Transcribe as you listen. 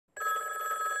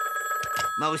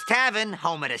Moe's Tavern,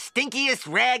 home of the stinkiest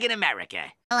rag in America.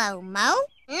 Hello, Mo?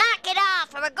 Knock it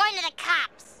off, or we're going to the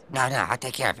cops. No, I'll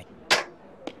take care of it.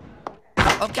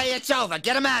 Okay, it's over.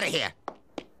 Get him out of here.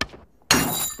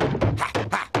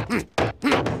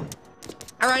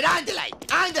 All right, on delay.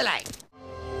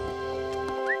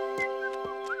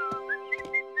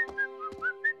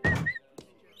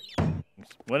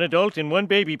 One adult and one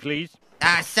baby, please.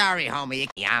 Sorry, homie.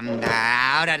 I'm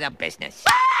out of the business.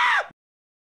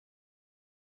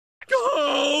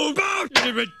 Oh, this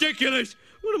is ridiculous.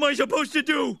 What am I supposed to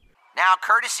do? Now,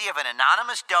 courtesy of an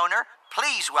anonymous donor,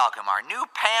 please welcome our new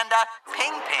panda,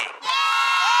 Ping Ping.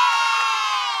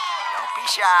 Don't be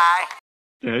shy.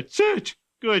 That's it.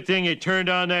 Good thing you turned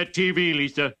on that TV,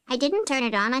 Lisa. I didn't turn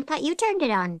it on. I thought you turned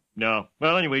it on. No.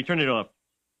 Well, anyway, turn it off.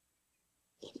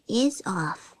 It is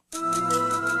off.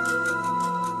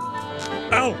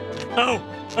 Ow! Ow!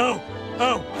 Ow! Ow! Ow!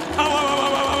 Ow! Ow!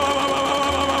 Ow!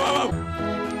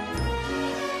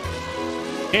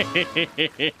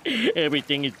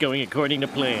 Everything is going according to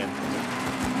plan.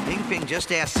 Ping Ping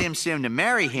just asked Sim Sim to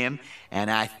marry him,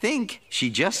 and I think she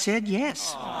just said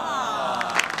yes.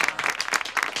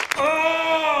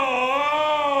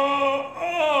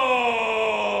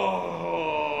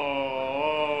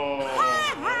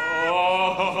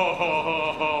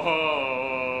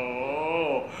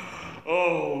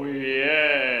 Oh,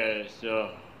 yes.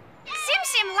 Sim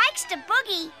Sim likes to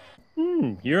boogie.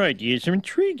 Your ideas are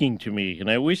intriguing to me,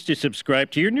 and I wish to subscribe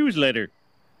to your newsletter.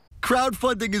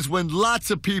 Crowdfunding is when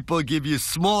lots of people give you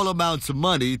small amounts of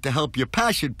money to help your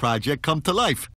passion project come to life.